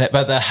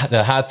 But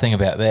the hard thing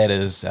about that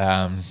is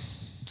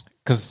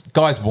because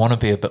guys want to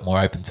be a bit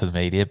more open to the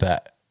media,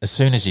 but as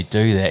soon as you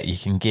do that, you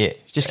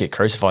just get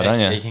crucified,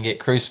 don't you? You can get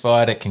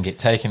crucified. It can get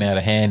taken out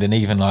of hand, and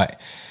even like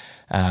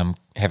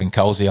having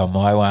Colsey on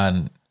my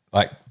one,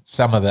 like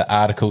some of the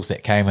articles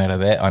that came out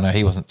of that, I know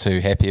he wasn't too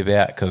happy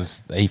about,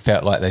 because he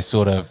felt like they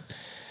sort of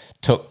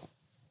took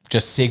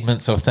just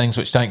segments of things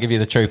which don't give you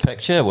the true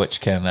picture,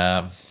 which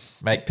can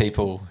make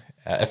people.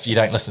 If you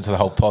don't listen to the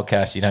whole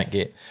podcast, you don't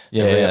get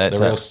the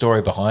real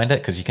story behind it,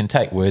 because you can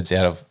take words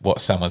out of what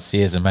someone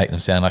says and make them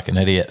sound like an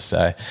idiot.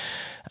 So,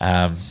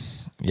 now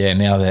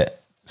that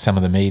some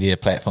of the media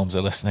platforms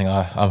are listening,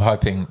 I'm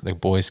hoping the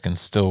boys can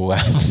still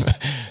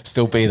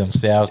be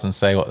themselves and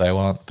say what they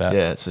want. But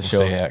we'll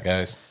see how it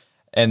goes.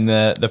 And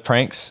the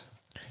pranks,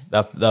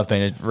 they've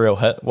been a real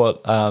hit.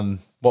 What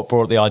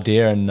brought the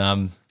idea,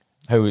 and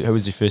who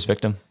was your first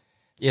victim?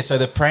 Yeah, so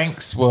the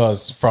pranks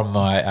was from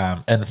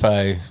my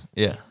info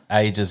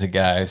ages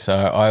ago. So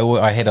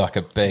I had like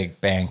a big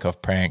bank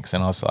of pranks,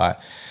 and I was like,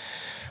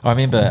 I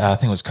remember I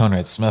think it was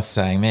Conrad Smith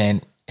saying,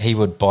 man, he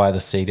would buy the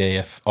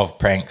CD of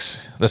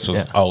pranks. This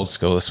was old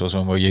school. This was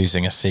when we were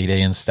using a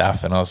CD and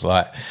stuff. And I was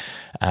like,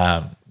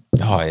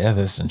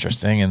 this is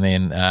interesting. And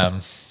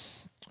then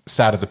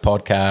started the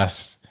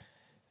podcast,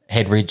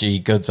 had Reggie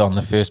Goods on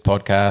the first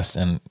podcast,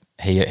 and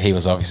he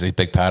was obviously a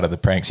big part of the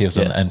pranks. He was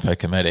in the info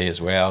committee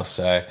as well.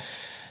 So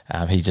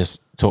he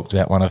just talked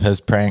about one of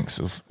his pranks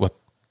with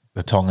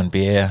the Tongan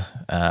bear,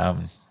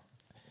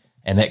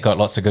 and that got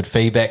lots of good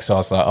feedback. So I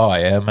was like,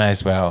 I may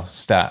as well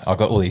start. I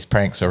got all these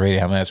pranks already.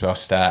 I may as well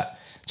start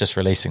just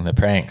releasing the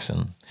pranks.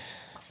 And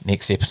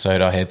next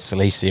episode I had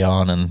Salisi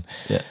on, and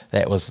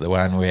that was the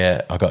one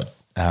where I got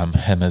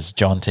him as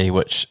Jonty,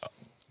 which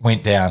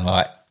went down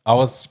like, I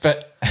was a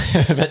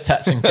bit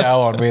touch and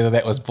go on whether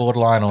that was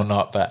borderline or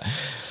not, but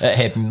it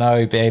had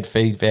no bad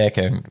feedback,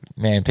 and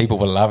man, people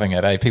were loving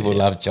it. People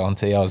loved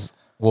Jonty. I was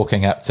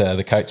walking up to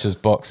the coach's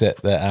box at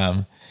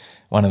the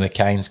one of the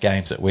Canes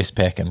games at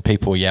Westpac, and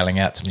people were yelling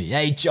out to me,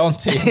 "Hey,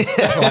 Jonty!" and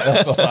stuff like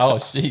this. I was like, "Oh,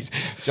 jeez,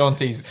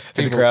 Jonty's."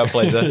 He's a crowd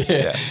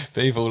pleaser.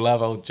 People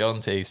love old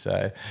Jonty.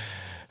 So,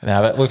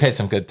 no, but we've had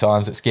some good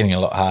times. It's getting a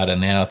lot harder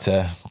now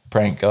to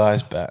prank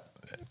guys, but.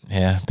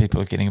 Yeah, people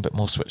are getting a bit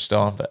more switched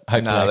on, but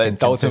hopefully that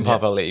Dalton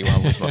Papali'i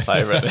one was my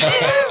favourite.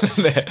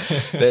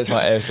 That's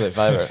my absolute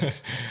favourite.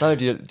 So,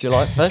 do you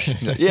like fish?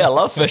 Yeah, I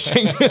love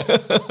fishing.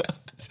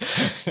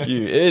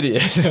 You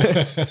idiot.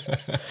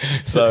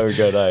 So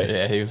good, eh?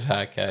 Yeah, he was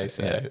hard case.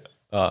 So.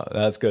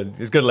 That's good.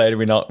 It's good lady.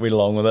 We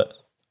along with it.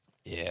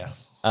 Yeah.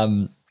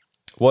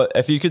 What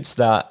if you could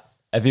start?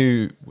 If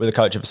you were the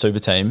coach of a super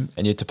team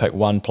and you had to pick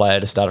one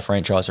player to start a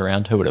franchise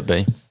around, who would it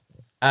be?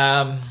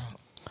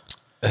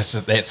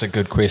 That's a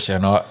good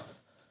question.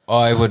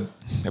 It'd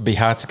be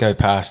hard to go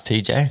past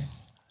TJ.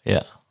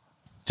 Yeah.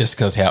 Just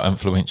because how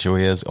influential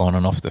he is on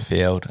and off the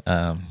field.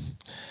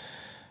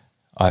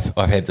 I've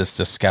had this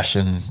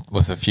discussion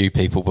with a few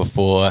people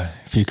before, a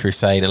few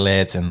Crusader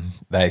lads, and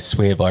they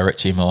swear by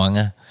Richie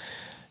Mo'unga.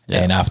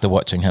 Yeah. And after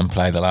watching him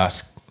play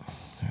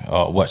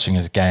watching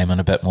his game in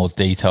a bit more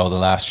detail the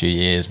last few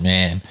years,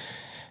 man,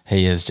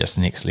 he is just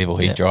next level.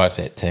 He drives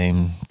that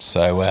team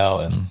so well,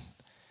 and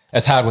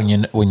it's hard when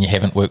you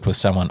haven't worked with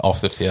someone off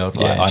the field.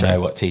 Like I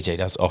know what TJ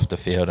does off the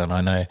field, and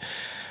I know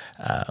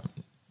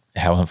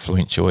how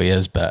influential he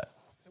is. But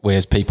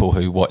whereas people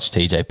who watch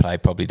TJ play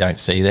probably don't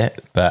see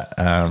that. But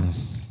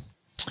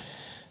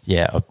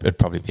it'd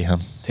probably be him.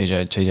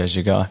 TJ's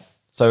your guy.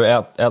 So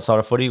outside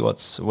of footy, what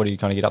do you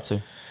kind of get up to?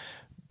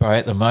 Bro,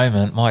 at the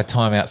moment, my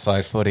time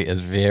outside footy is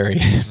very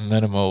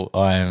minimal.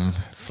 I'm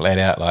flat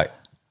out like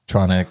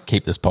trying to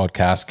keep this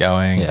podcast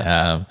going.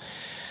 Yeah.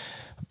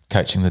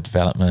 Coaching the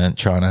development,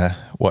 trying to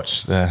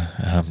watch the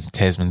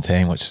Tasman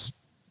team,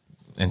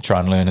 and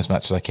try and learn as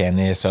much as I can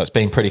there. So it's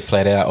been pretty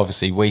flat out.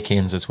 Obviously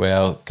weekends as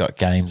well, got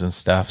games and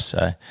stuff.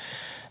 So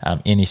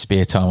Any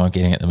spare time I'm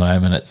getting at the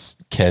moment, it's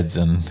kids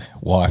and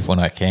wife when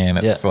I can.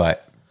 It's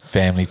like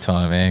family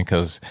time, man,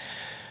 because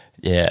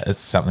it's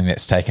something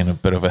that's taken a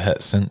bit of a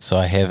hit since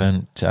I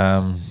haven't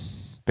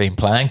been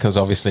playing, because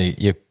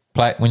obviously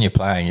when you're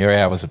playing, your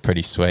hours are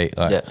pretty sweet.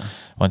 Like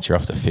once you're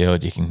off the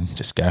field, you can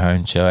just go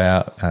home, chill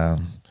out.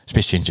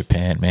 Especially in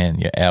Japan, man,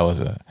 your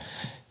hours are,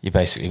 you're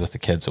basically with the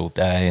kids all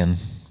day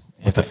and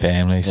with the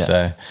family.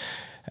 So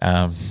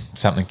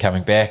something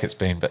coming back, it's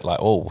been a bit like,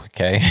 oh,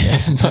 okay.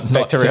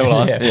 Back to real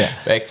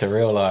life. Back to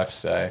real life.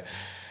 So,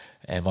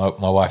 and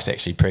my wife's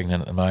actually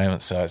pregnant at the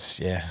moment, so it's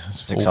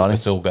exciting.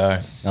 It's all go.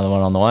 Another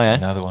one on the way, eh?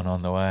 Another one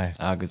on the way.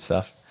 Good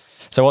stuff.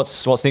 So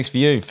what's next for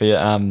you?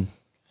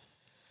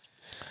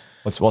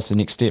 What's the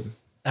next step?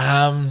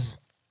 I'm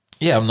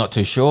not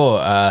too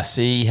sure.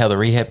 See how the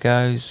rehab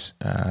goes.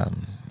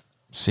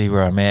 See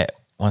where I'm at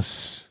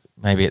once,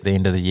 maybe at the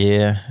end of the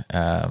year.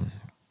 I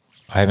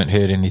haven't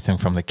heard anything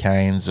from the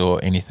Canes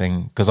or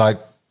anything, because I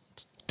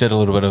did a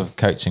little bit of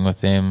coaching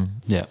with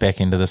them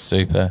back into the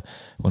Super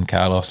when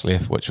Carlos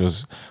left, which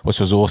was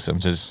awesome,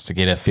 just to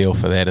get a feel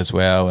for that as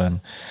well.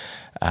 And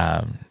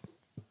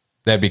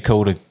that'd be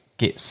cool to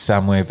get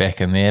somewhere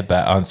back in there,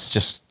 but it's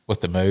just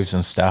with the moves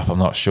and stuff, I'm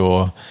not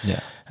sure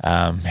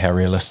how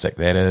realistic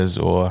that is.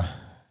 Or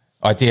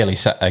ideally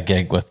a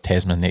gig with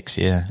Tasman next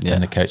year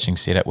and the coaching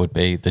setup would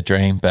be the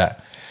dream,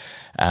 but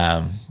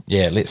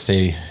let's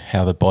see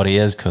how the body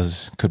is,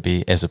 because could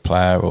be as a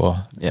player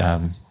or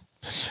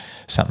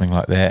something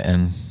like that.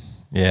 And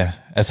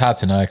it's hard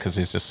to know because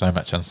there's just so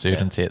much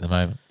uncertainty at the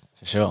moment.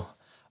 For sure.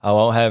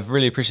 I have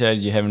really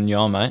appreciated you having you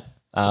on, mate.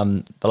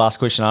 The last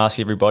question I ask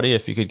everybody,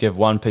 if you could give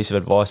one piece of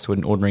advice to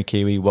an ordinary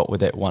Kiwi, what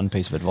would that one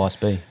piece of advice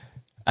be?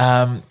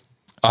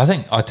 I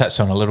think I touched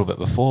on a little bit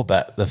before,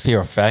 but the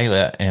fear of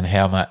failure and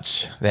how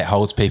much that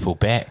holds people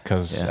back,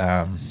 because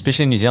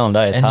especially in New Zealand,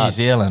 it's hard. New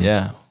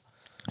Zealand,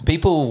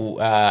 people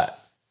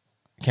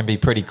can be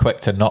pretty quick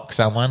to knock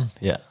someone.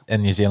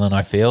 In New Zealand,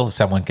 I feel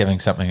someone giving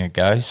something a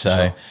go.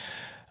 So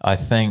I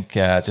think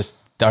just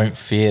don't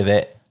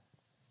fear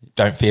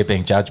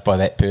being judged by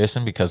that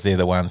person, because they're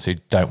the ones who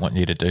don't want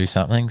you to do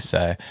something.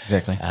 So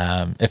exactly,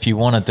 if you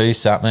want to do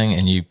something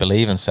and you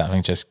believe in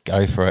something, just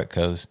go for it,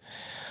 because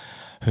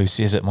who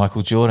says it?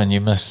 Michael Jordan, you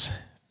miss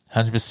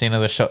 100%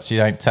 of the shots you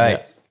don't take.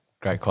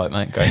 Great quote,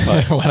 mate. Great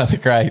quote. One of the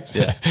greats.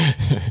 No,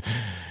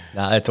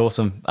 that's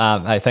awesome.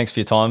 Hey, thanks for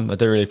your time. I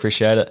do really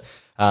appreciate it.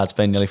 It's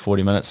been nearly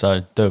 40 minutes,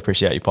 so do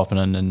appreciate you popping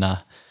in, and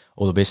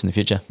all the best in the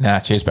future.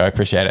 Cheers, bro.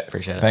 Appreciate it.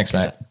 Appreciate it. Thanks,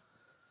 mate.